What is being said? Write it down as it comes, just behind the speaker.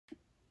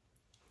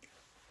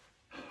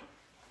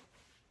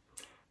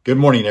Good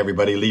morning,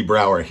 everybody. Lee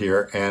Brower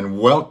here, and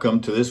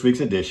welcome to this week's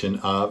edition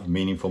of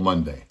Meaningful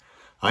Monday.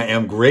 I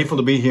am grateful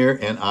to be here,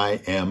 and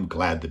I am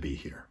glad to be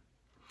here.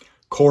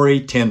 Corrie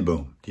ten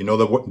Boom. Do you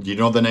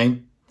know the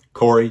name?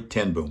 Corrie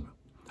ten Boom.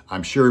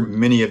 I'm sure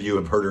many of you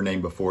have heard her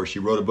name before. She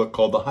wrote a book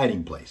called The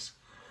Hiding Place.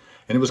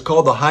 And it was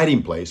called The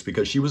Hiding Place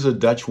because she was a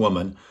Dutch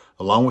woman,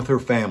 along with her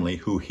family,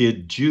 who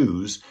hid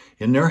Jews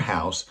in their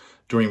house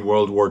during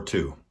World War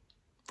II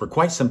for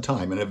quite some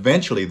time. And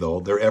eventually, though,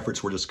 their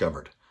efforts were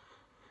discovered.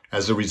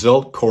 As a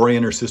result, Corrie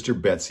and her sister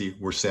Betsy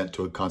were sent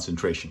to a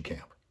concentration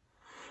camp.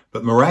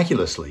 But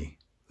miraculously,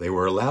 they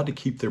were allowed to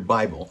keep their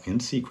Bible in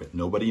secret.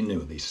 Nobody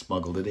knew. They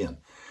smuggled it in.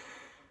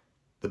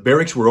 The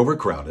barracks were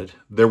overcrowded.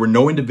 There were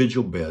no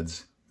individual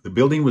beds. The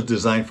building was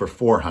designed for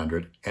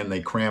 400, and they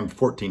crammed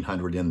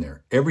 1,400 in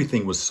there.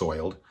 Everything was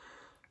soiled,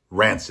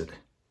 rancid.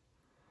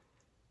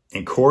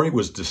 And Corrie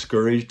was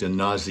discouraged and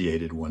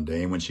nauseated one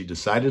day, and when she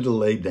decided to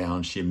lay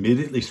down, she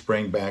immediately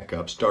sprang back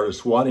up, started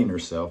swatting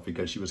herself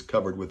because she was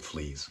covered with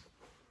fleas.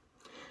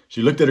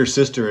 She looked at her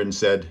sister and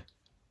said,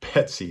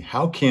 "Betsy,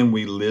 how can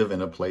we live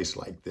in a place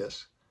like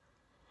this?"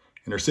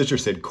 And her sister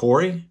said,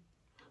 "Corrie,"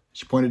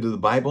 she pointed to the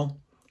Bible,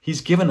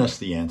 "He's given us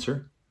the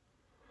answer.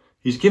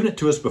 He's given it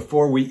to us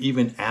before we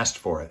even asked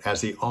for it,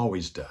 as he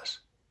always does."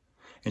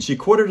 And she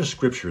quoted a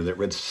scripture that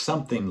read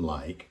something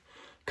like,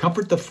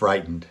 "Comfort the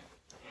frightened,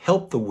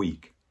 help the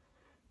weak,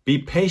 be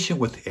patient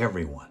with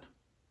everyone.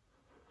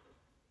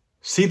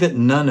 See that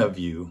none of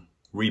you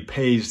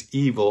repays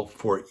evil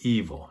for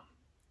evil,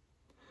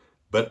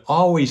 but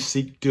always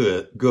seek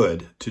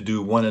good to do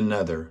one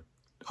another.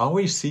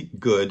 Always seek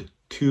good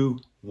to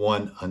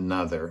one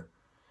another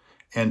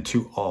and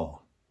to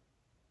all.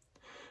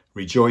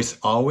 Rejoice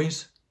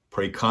always,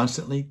 pray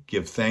constantly,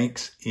 give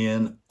thanks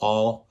in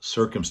all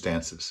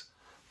circumstances.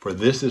 For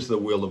this is the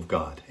will of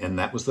God." And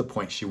that was the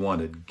point she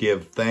wanted.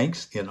 Give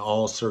thanks in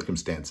all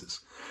circumstances,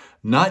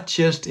 not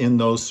just in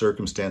those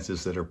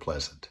circumstances that are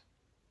pleasant.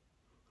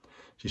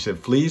 She said,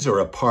 fleas are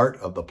a part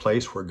of the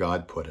place where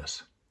God put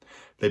us.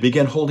 They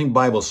began holding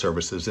Bible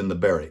services in the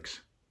barracks.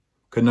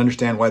 Couldn't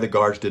understand why the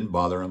guards didn't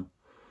bother them.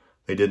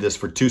 They did this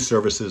for 2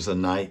 services a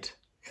night,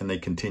 and they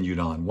continued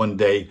on. One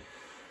day,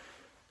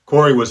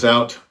 Corrie was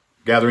out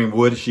gathering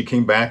wood. She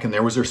came back, and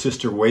there was her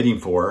sister waiting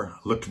for her,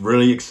 looked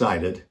really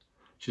excited.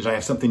 She said, "I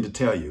have something to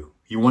tell you.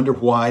 You wonder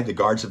why the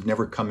guards have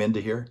never come into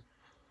here?"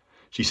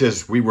 She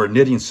says, "We were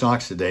knitting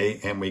socks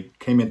today, and we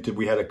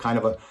had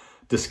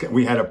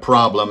a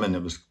problem, and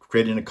it was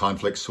creating a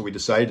conflict, so we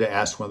decided to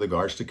ask one of the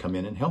guards to come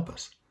in and help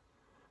us.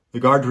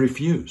 The guard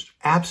refused,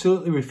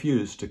 absolutely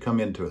refused to come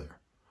into there.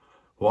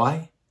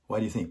 Why? Why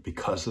do you think?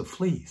 Because of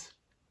fleas.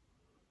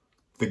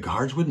 The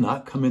guards would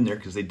not come in there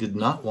because they did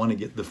not want to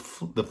get the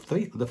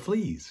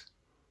fleas."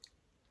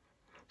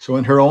 So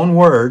in her own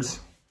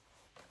words,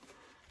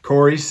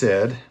 Corrie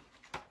said,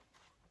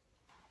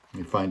 let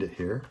me find it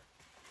here.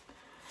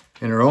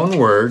 In her own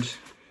words,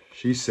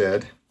 she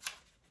said,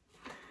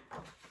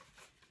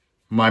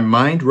 "My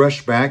mind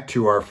rushed back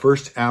to our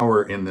first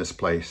hour in this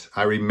place.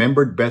 I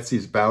remembered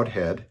Betsy's bowed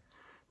head,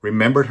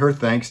 remembered her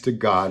thanks to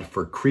God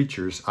for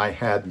creatures I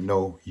had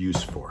no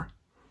use for."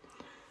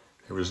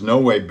 There was no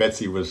way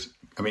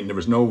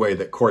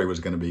that Corrie was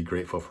going to be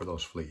grateful for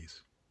those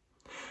fleas.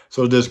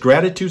 So does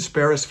gratitude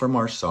spare us from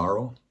our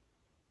sorrow,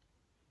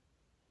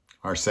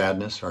 our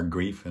sadness, our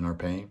grief, and our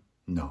pain?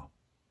 No.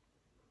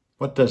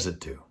 What does it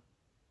do?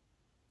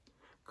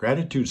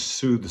 Gratitude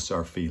soothes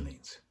our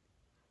feelings.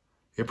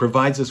 It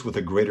provides us with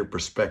a greater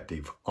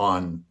perspective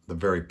on the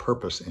very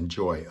purpose and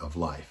joy of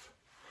life.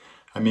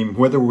 I mean,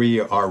 whether we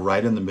are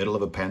right in the middle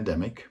of a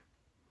pandemic,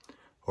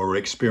 or we're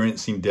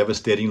experiencing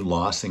devastating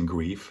loss and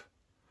grief,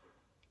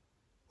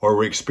 or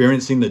we're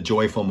experiencing the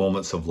joyful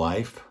moments of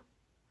life,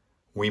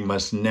 we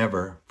must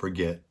never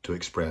forget to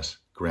express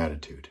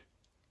gratitude.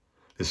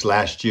 This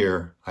last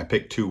year, I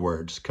picked 2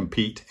 words,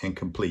 compete and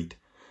complete,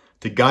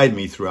 to guide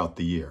me throughout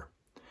the year.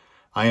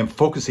 I am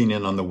focusing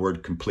in on the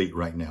word complete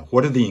right now.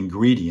 What are the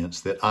ingredients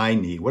that I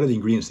need? What are the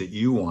ingredients that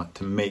you want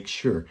to make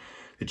sure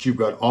that you've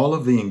got all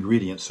of the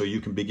ingredients so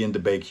you can begin to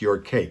bake your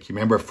cake? You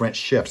remember French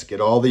chefs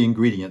get all the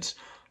ingredients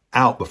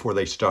out before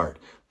they start.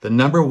 The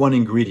number 1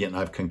 ingredient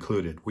I've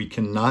concluded, we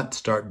cannot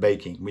start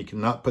baking. We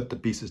cannot put the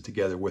pieces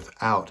together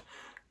without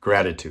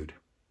gratitude.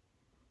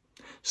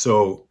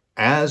 So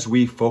as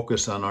we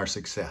focus on our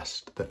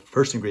success, the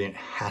first ingredient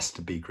has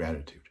to be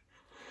gratitude.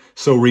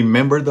 So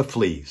remember the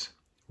fleas,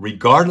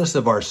 regardless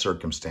of our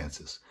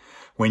circumstances.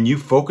 When you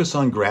focus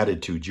on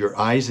gratitude, your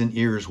eyes and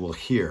ears will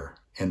hear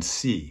and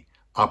see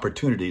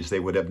opportunities they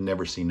would have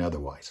never seen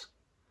otherwise.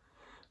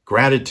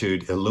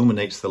 Gratitude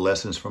illuminates the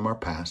lessons from our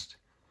past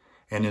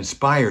and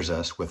inspires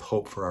us with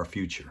hope for our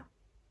future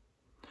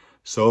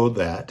so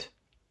that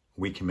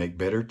we can make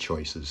better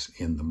choices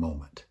in the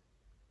moment.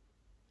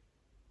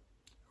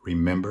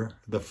 Remember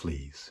the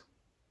fleas.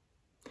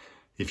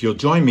 If you'll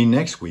join me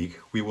next week,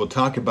 we will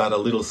talk about a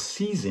little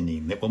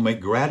seasoning that will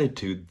make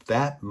gratitude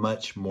that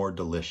much more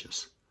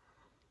delicious.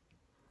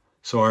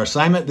 So our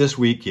assignment this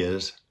week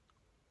is,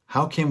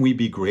 how can we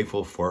be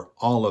grateful for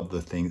all of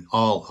the things,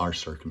 all our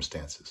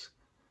circumstances?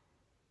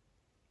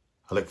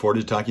 I look forward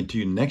to talking to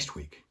you next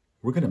week.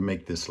 We're going to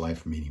make this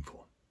life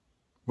meaningful.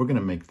 We're going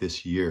to make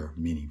this year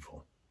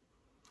meaningful.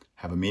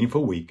 Have a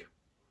meaningful week.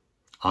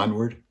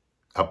 Onward,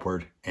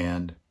 upward,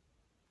 and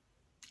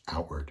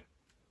outward.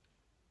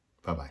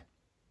 Bye-bye.